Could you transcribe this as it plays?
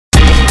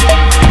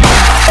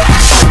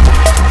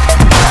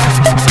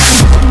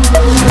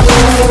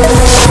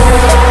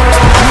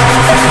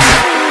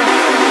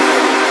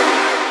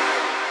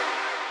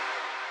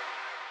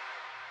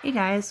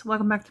guys,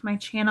 welcome back to my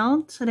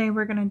channel. Today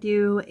we're going to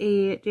do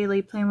a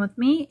daily plan with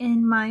me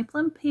in my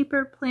Plum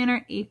Paper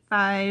Planner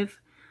A5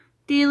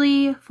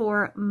 daily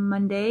for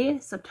Monday,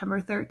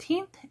 September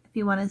 13th. If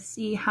you want to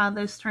see how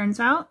this turns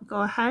out,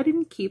 go ahead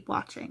and keep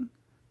watching.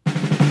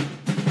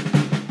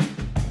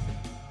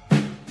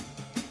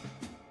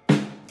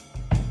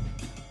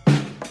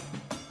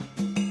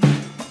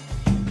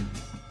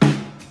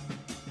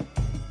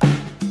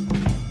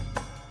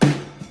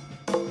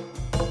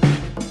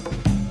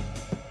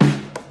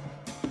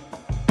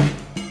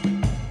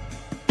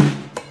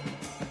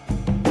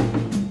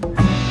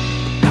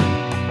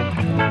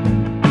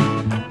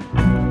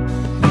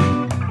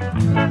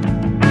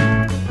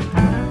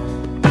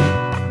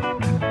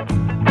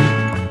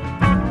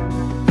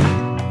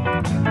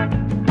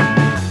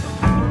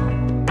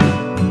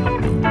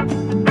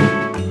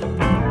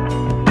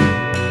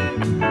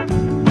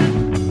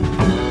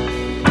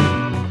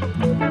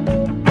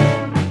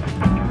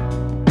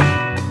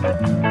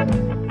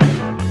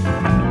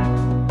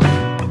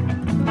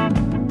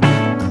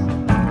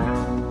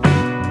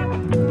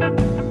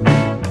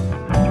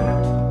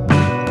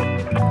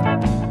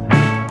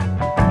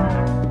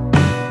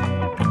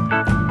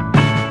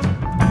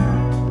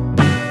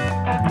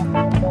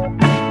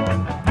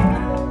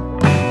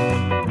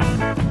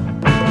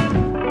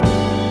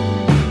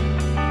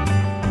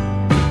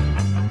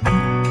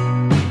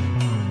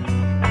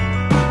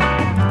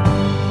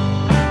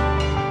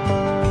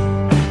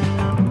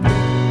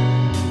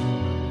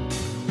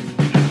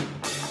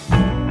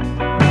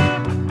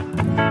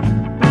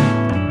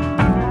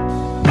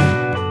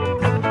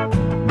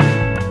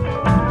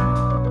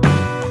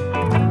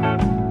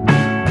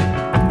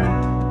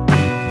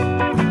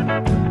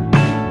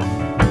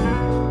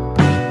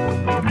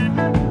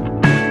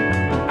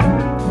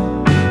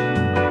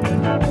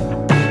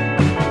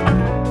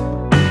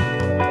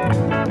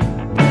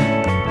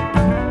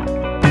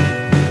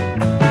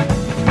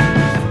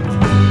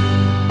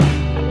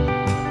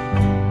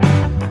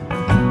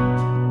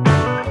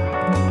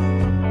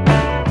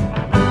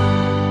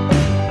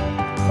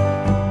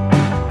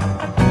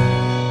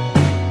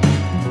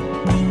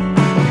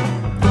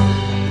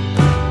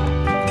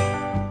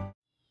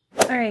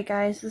 Alright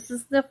guys, this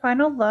is the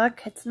final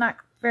look. It's not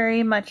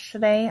very much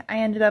today. I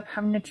ended up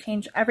having to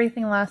change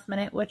everything last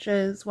minute, which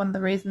is one of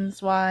the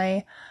reasons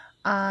why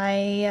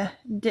I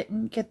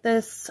didn't get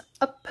this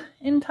up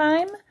in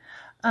time.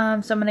 So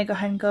I'm going to go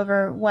ahead and go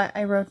over what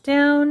I wrote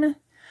down.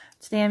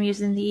 Today I'm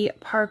using the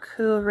Parku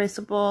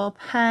erasable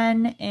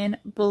pen in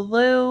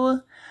blue.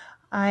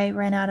 I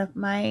ran out of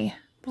my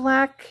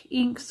black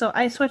ink, so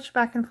I switched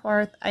back and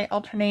forth. I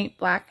alternate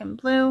black and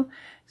blue.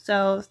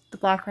 So the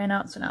black ran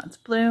out, so now it's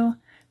blue.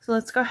 So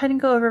let's go ahead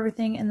and go over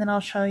everything, and then I'll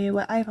show you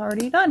what I've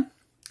already done.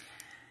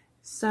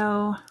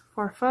 So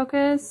for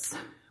focus,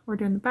 we're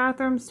doing the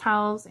bathrooms,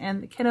 towels,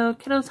 and the kiddo.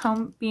 Kiddo's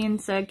home being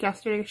sick.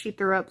 Yesterday she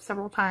threw up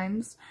several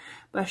times,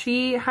 but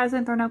she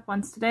hasn't thrown up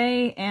once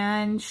today,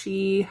 and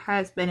she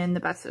has been in the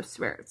best of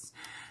spirits.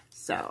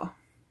 So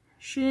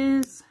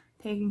she's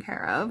taken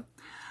care of.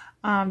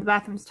 The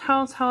bathrooms,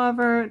 towels,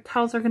 however,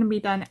 towels are going to be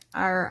done,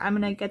 or I'm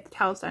going to get the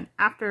towels done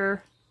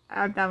after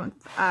I'm done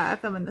with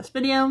filming this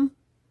video.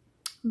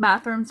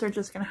 Bathrooms are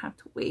just going to have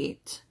to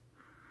wait.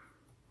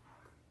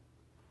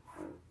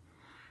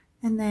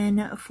 And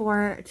then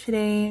for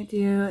today,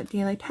 do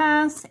daily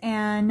tasks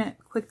and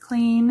quick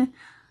clean.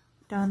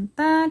 Done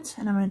that,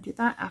 and I'm going to do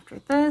that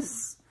after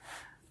this.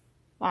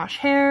 Wash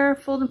hair,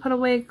 fold and put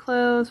away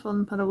clothes, fold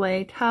and put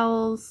away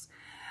towels.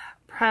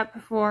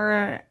 Prep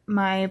for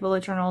my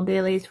bullet journal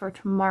dailies for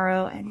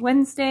tomorrow and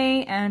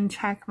Wednesday, and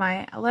check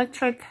my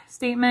electric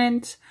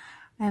statement.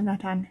 I have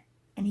not done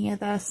any of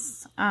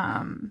this.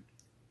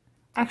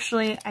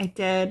 Actually, I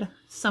did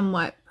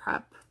somewhat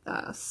prep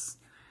this,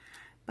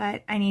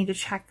 but I need to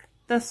check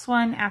this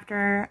one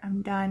after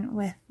I'm done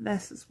with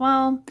this as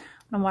well.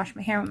 I'm gonna wash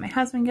my hair when my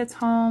husband gets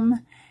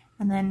home,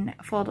 and then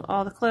fold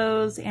all the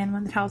clothes, and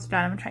when the towels are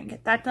done, I'm gonna try and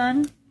get that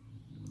done.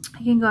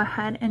 I can go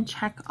ahead and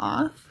check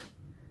off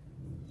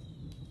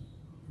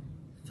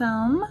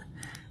film.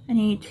 I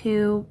need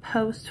to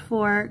post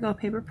for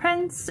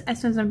GoldPaperPrints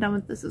as soon as I'm done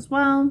with this as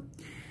well.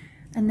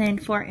 And then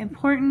for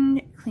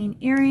important, clean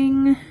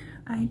earring.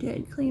 I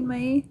did clean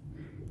my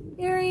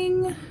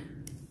earring.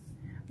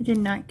 I did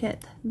not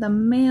get the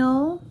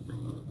mail.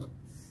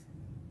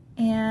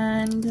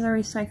 And the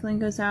recycling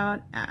goes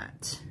out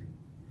at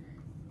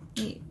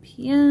 8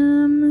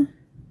 p.m.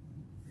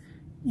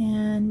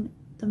 And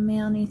the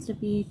mail needs to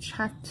be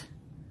checked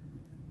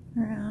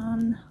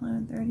around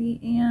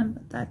 11:30 a.m.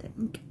 but that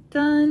didn't get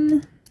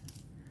done.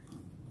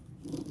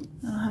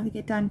 I'll have to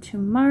get done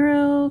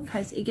tomorrow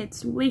because it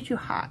gets way too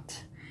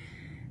hot.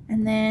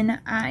 And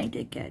then I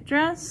did get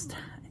dressed.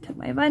 I took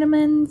my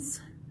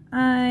vitamins.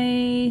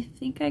 I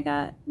think I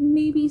got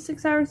maybe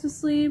 6 hours of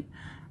sleep.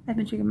 I've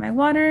been drinking my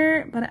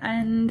water,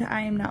 and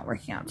I am not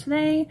working out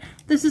today.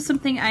 This is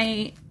something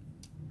I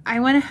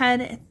went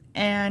ahead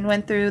and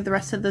went through the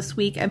rest of this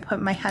week and put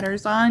my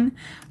headers on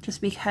just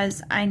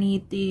because I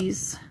need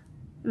these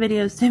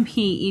videos to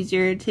be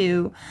easier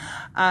to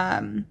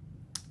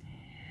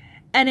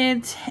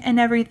edit and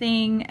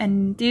everything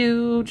and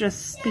do,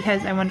 just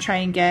because I want to try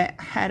and get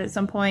ahead at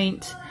some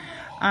point.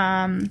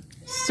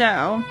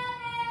 So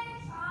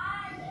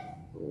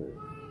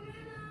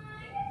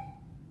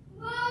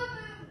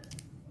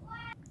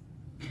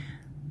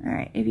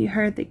alright, if you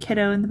heard the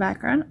kiddo in the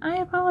background, I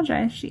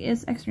apologize. She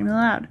is extremely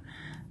loud.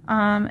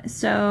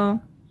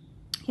 So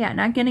yeah,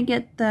 not gonna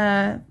get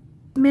the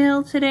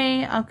mail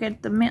today. I'll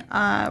get the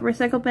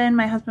recycle bin.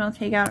 My husband will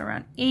take out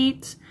around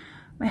 8.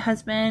 My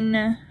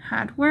husband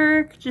had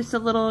work, just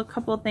a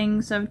couple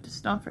things of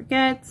just don't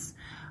forgets.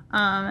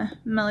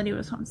 Melody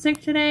was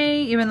homesick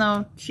today, even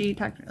though she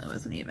technically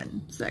wasn't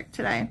even sick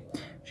today.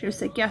 She was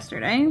sick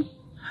yesterday.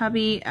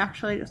 Hubby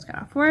actually just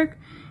got off work.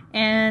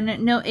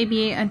 And no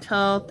ABA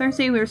until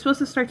Thursday. We were supposed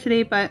to start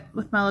today, but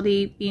with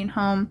Melody being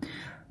home,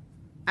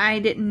 I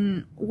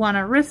didn't want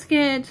to risk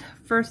it.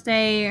 First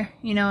day,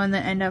 you know, and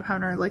then end up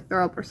having her like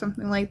throw up or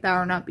something like that,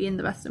 or not be in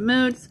the best of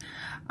moods.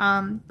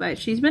 But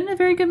she's been in a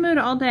very good mood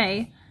all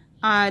day.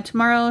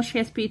 Tomorrow she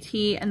has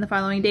PT, and the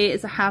following day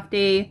is a half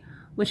day,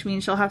 which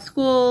means she'll have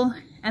school,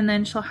 and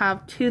then she'll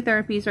have 2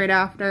 therapies right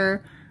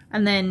after,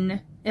 and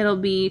then it'll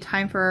be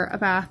time for a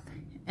bath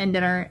and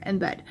dinner and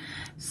bed.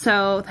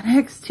 So the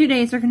next 2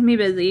 days are going to be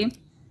busy.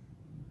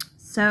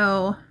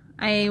 So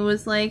I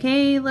was like,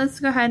 hey,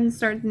 let's go ahead and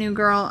start the new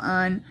girl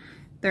on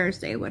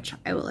Thursday, which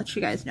I will let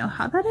you guys know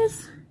how that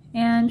is.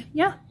 And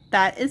yeah,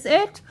 that is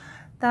it.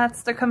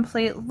 That's the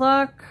complete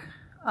look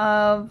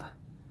of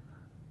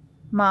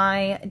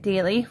my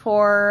daily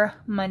for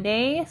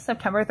Monday,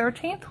 September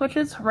 13th, which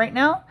is right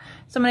now.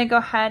 So I'm going to go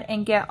ahead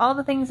and get all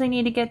the things I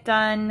need to get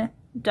done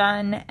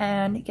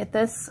and get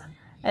this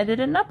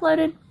edited and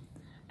uploaded.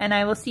 And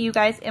I will see you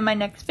guys in my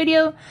next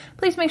video.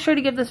 Please make sure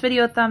to give this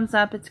video a thumbs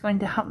up. It's going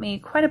to help me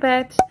quite a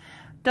bit.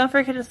 Don't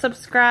forget to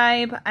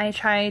subscribe. I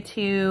try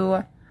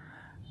to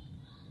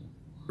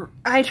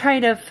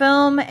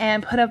film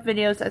and put up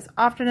videos as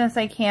often as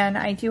I can.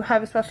 I do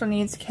have a special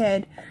needs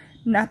kid.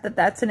 Not that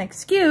that's an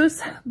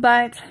excuse,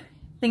 but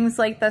things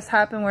like this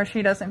happen where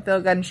she doesn't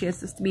feel good and she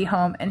has to be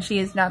home, and she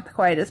is not the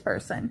quietest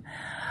person.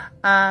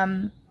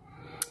 And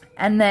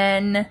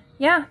then,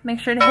 yeah, make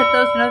sure to hit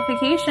those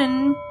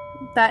notification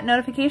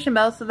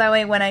bell, so that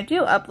way when I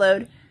do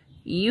upload,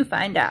 you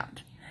find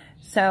out.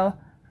 So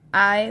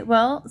I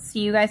will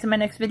see you guys in my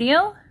next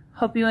video.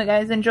 Hope you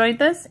guys enjoyed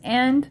this,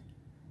 and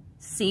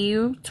see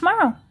you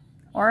tomorrow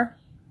or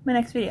my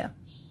next video.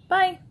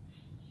 Bye.